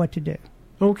tell you what to do.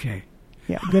 Okay.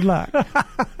 Yeah, good luck.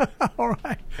 All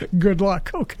right, good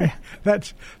luck. Okay,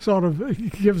 that sort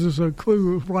of gives us a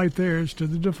clue right there as to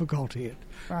the difficulty it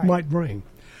might bring.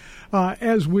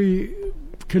 As we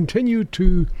continue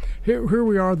to, here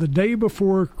we are the day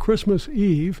before Christmas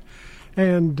Eve,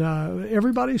 and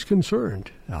everybody's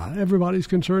concerned. Everybody's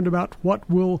concerned about what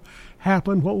will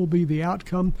happen, what will be the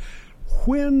outcome.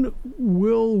 When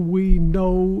will we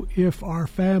know if our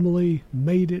family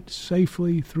made it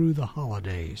safely through the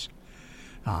holidays?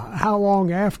 How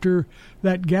long after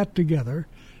that get-together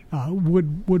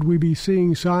would we be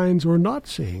seeing signs or not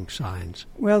seeing signs?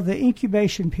 Well, the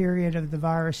incubation period of the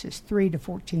virus is 3 to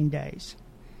 14 days.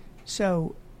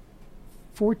 So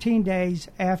 14 days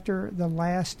after the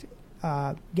last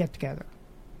get-together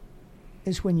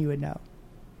is when you would know.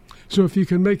 So if you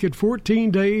can make it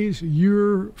 14 days,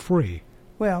 you're free.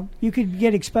 Well, you could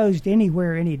get exposed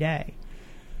anywhere, any day.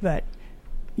 But,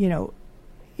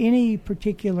 any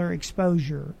particular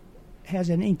exposure has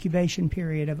an incubation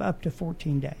period of up to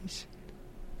 14 days.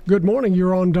 Good morning.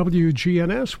 You're on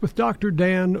WGNS with Dr.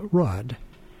 Dan Rudd.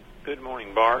 Good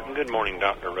morning, Bart, and good morning,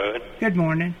 Dr. Rudd. Good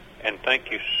morning. And thank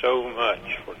you so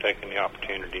much for taking the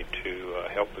opportunity to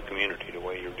help the community the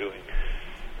way you're doing.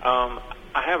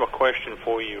 I have a question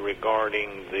for you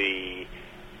regarding the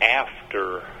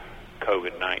after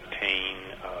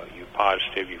COVID-19. You're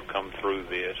positive you've come through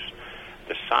this.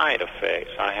 The side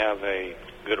effects, I have a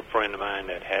good friend of mine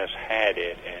that has had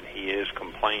it, and he is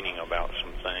complaining about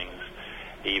some things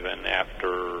even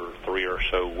after 3 or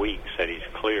so weeks that he's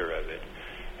clear of it.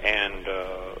 And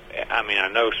I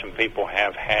know some people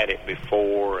have had it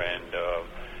before, and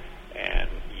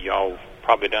y'all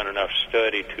probably done enough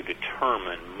study to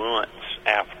determine months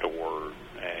afterward.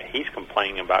 He's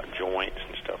complaining about joints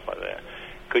and stuff like that.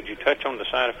 Could you touch on the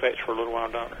side effects for a little while,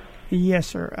 Doctor? Yes,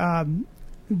 sir.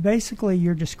 Basically,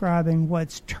 you're describing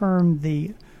what's termed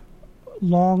the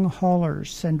long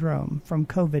haulers syndrome from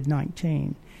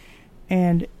COVID-19.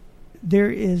 And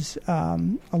there is a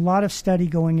lot of study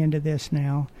going into this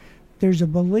now. There's a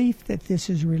belief that this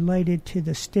is related to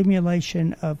the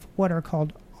stimulation of what are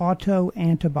called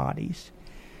autoantibodies,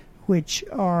 which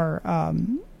are,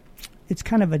 it's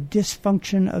kind of a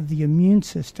dysfunction of the immune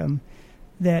system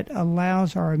that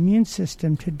allows our immune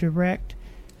system to direct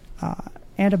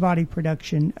antibody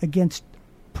production against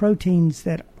proteins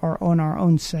that are on our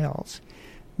own cells.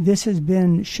 This has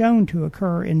been shown to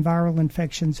occur in viral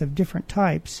infections of different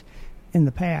types in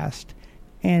the past,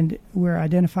 and we're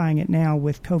identifying it now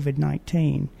with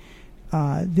COVID-19.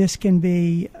 This can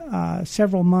be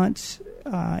several months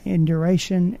in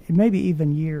duration, maybe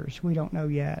even years. We don't know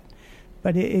yet,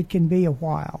 but it can be a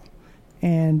while.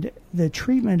 And the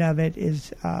treatment of it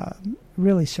is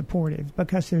really supportive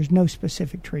because there's no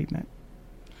specific treatment.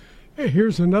 Hey,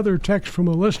 here's another text from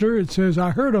a listener. It says, I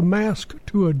heard a mask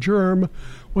to a germ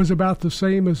was about the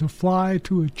same as a fly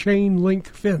to a chain link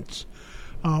fence.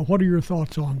 What are your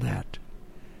thoughts on that?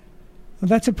 Well,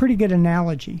 that's a pretty good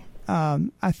analogy.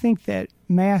 I think that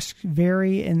masks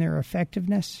vary in their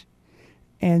effectiveness.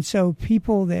 And so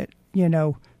people that,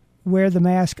 wear the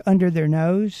mask under their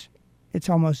nose, it's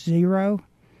almost zero.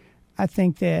 I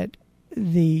think that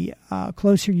the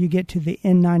closer you get to the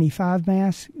N95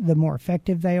 mask, the more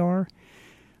effective they are.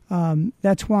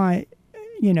 That's why,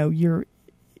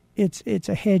 it's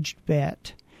a hedged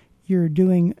bet. You're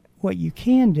doing what you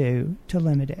can do to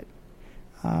limit it.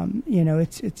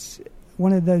 It's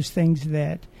one of those things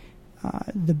that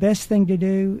the best thing to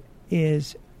do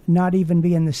is not even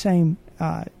be in the same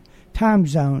time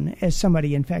zone as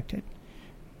somebody infected.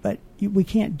 But we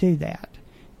can't do that.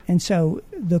 And so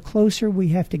the closer we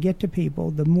have to get to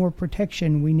people, the more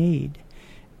protection we need.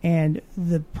 And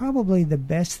probably the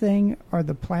best thing are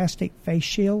the plastic face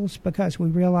shields, because we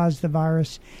realize the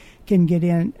virus can get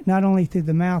in not only through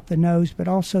the mouth, the nose, but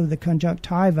also the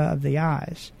conjunctiva of the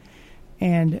eyes.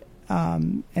 And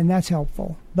that's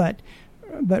helpful. But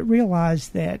realize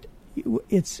that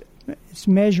it's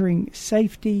measuring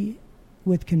safety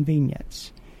with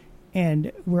convenience.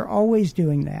 And we're always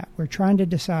doing that. We're trying to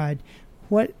decide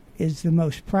what is the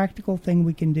most practical thing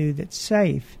we can do that's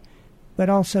safe, but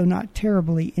also not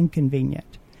terribly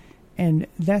inconvenient. And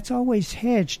that's always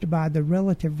hedged by the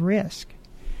relative risk.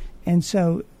 And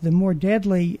so the more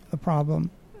deadly a problem,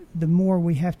 the more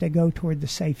we have to go toward the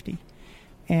safety.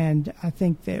 And I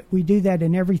think that we do that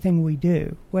in everything we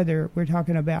do, whether we're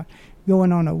talking about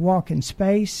going on a walk in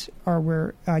space or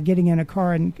we're getting in a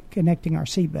car and connecting our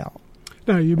seatbelt.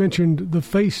 Now, you mentioned the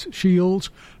face shields.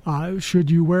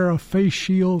 Should you wear a face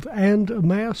shield and a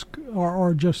mask,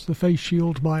 or just the face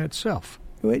shield by itself?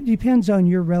 It depends on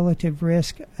your relative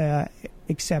risk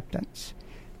acceptance.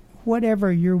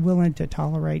 Whatever you're willing to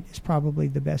tolerate is probably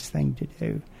the best thing to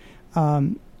do.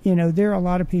 There are a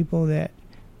lot of people that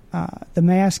the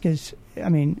mask is,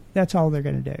 that's all they're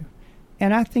going to do.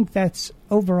 And I think that's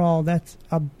a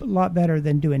lot better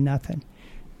than doing nothing.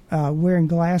 Wearing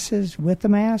glasses with the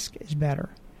mask is better.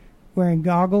 Wearing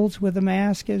goggles with a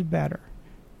mask is better.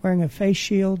 Wearing a face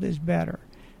shield is better.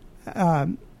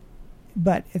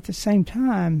 But at the same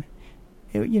time,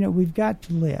 we've got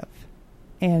to live.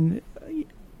 And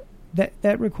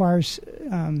that requires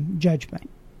judgment.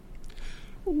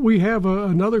 We have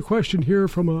another question here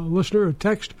from a listener, a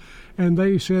text, and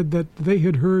they said that they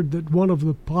had heard that one of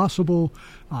the possible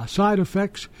side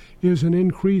effects is an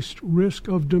increased risk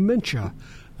of dementia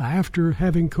after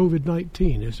having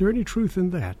COVID-19. Is there any truth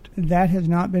in that? That has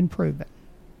not been proven.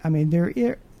 I mean,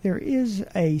 there is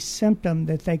a symptom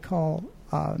that they call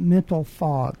mental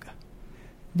fog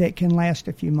that can last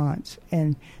a few months,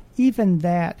 and even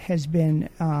that has been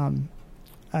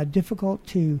difficult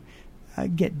to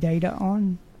get data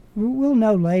on. We'll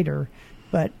know later,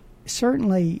 but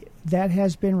certainly that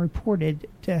has been reported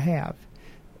to have.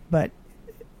 But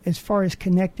as far as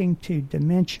connecting to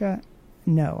dementia,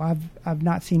 no, I've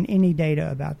not seen any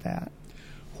data about that.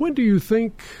 When do you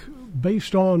think,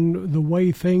 based on the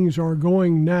way things are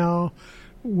going now,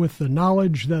 with the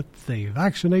knowledge that the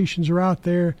vaccinations are out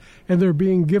there and they're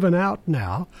being given out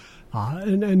now,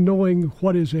 and knowing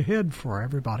what is ahead for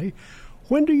everybody,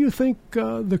 when do you think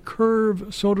the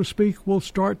curve, so to speak, will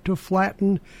start to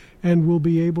flatten and we'll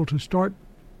be able to start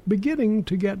beginning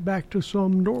to get back to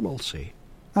some normalcy?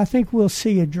 I think we'll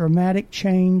see a dramatic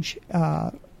change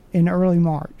in early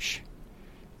March,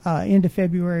 into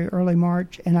February, early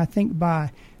March, and I think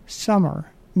by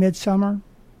summer, midsummer,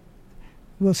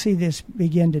 we'll see this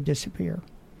begin to disappear.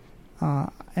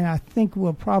 And I think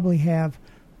we'll probably have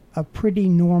a pretty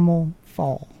normal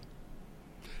fall.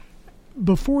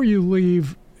 Before you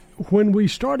leave, when we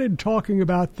started talking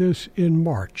about this in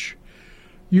March,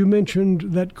 you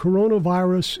mentioned that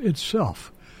coronavirus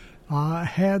itself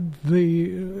had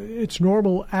its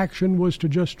normal action was to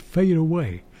just fade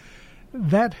away.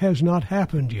 That has not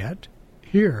happened yet,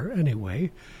 here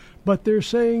anyway, but they're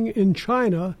saying in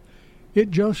China it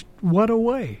just went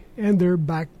away and they're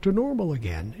back to normal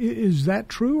again. Is that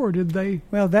true, or did they?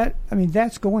 Well,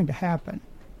 that's going to happen.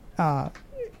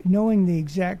 Knowing the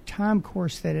exact time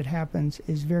course that it happens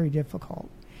is very difficult.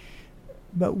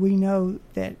 But we know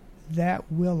that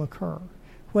will occur,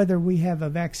 whether we have a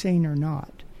vaccine or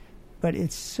not. But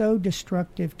it's so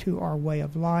destructive to our way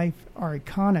of life, our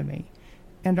economy,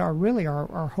 and our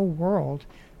whole world,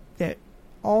 that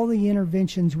all the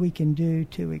interventions we can do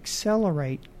to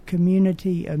accelerate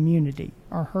community immunity,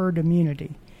 or herd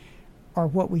immunity, are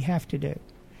what we have to do.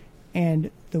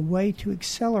 And the way to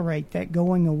accelerate that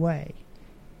going away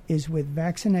is with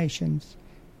vaccinations,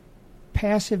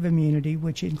 passive immunity,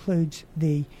 which includes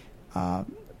the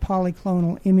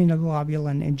polyclonal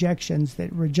immunoglobulin injections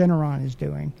that Regeneron is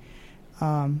doing,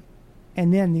 and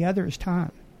then the other is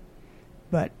time.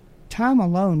 But time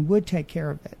alone would take care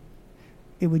of it.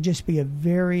 It would just be a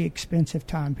very expensive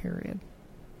time period.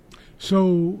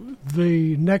 So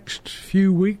the next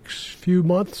few weeks, few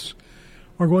months,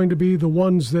 are going to be the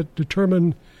ones that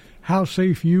determine how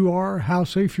safe you are, how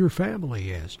safe your family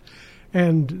is.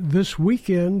 And this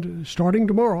weekend, starting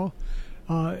tomorrow,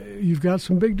 you've got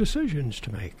some big decisions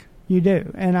to make. You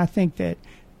do. And I think that,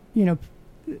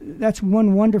 that's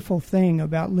one wonderful thing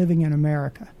about living in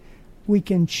America. We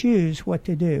can choose what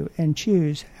to do and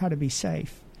choose how to be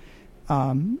safe.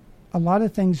 A lot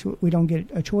of things we don't get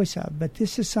a choice of, but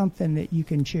this is something that you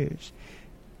can choose.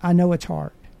 I know it's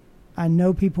hard. I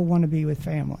know people want to be with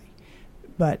family.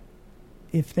 But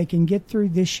if they can get through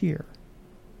this year,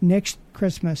 next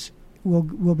Christmas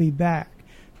we'll be back.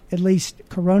 At least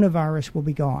coronavirus will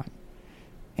be gone.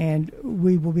 And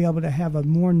we will be able to have a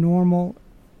more normal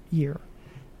year.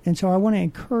 And so I want to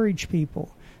encourage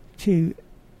people to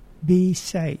be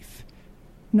safe,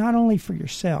 not only for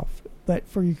yourself, but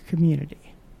for your community.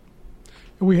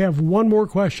 We have one more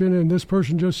question, and this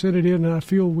person just sent it in, and I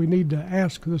feel we need to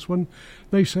ask this one.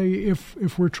 They say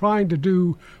if we're trying to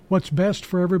do what's best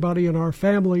for everybody in our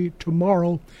family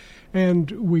tomorrow, and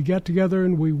we get together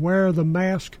and we wear the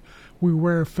mask, we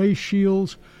wear face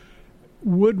shields,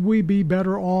 would we be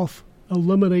better off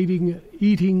eliminating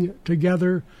eating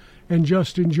together and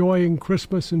just enjoying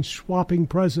Christmas and swapping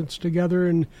presents together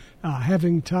and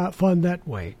having fun that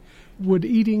way? Would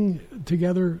eating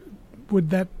together, would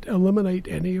that eliminate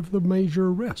any of the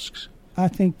major risks? I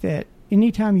think that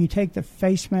anytime you take the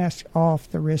face mask off,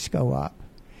 the risks go up.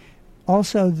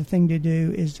 Also, the thing to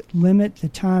do is limit the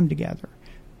time together.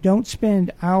 Don't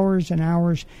spend hours and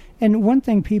hours. And one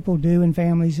thing people do in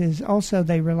families is also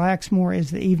they relax more as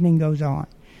the evening goes on.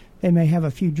 They may have a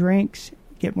few drinks,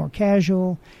 get more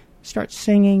casual, start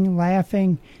singing,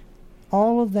 laughing.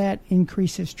 All of that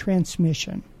increases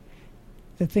transmission.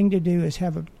 The thing to do is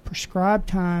have a prescribed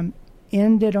time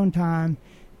end it on time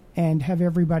and have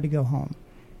everybody go home.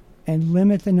 And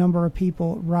limit the number of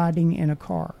people riding in a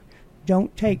car.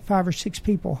 Don't take 5 or 6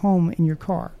 people home in your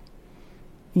car.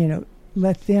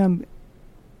 Let them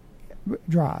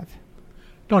drive.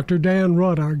 Dr. Dan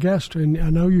Rudd, our guest, and I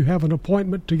know you have an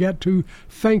appointment to get to.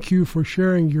 Thank you for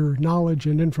sharing your knowledge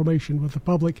and information with the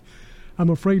public. I'm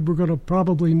afraid we're going to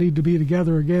probably need to be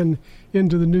together again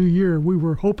into the new year. We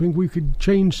were hoping we could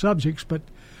change subjects, but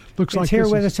looks like it's here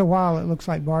with us a while, it looks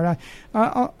like, Bart.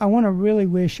 I want to really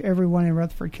wish everyone in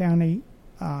Rutherford County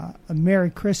a Merry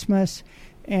Christmas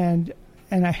and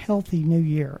a healthy New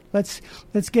Year. Let's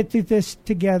get through this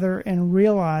together and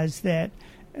realize that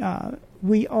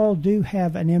we all do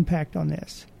have an impact on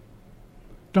this.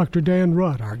 Dr. Dan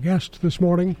Rudd, our guest this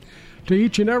morning. To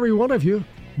each and every one of you,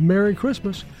 Merry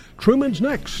Christmas. Truman's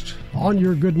next on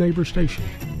your Good Neighbor station.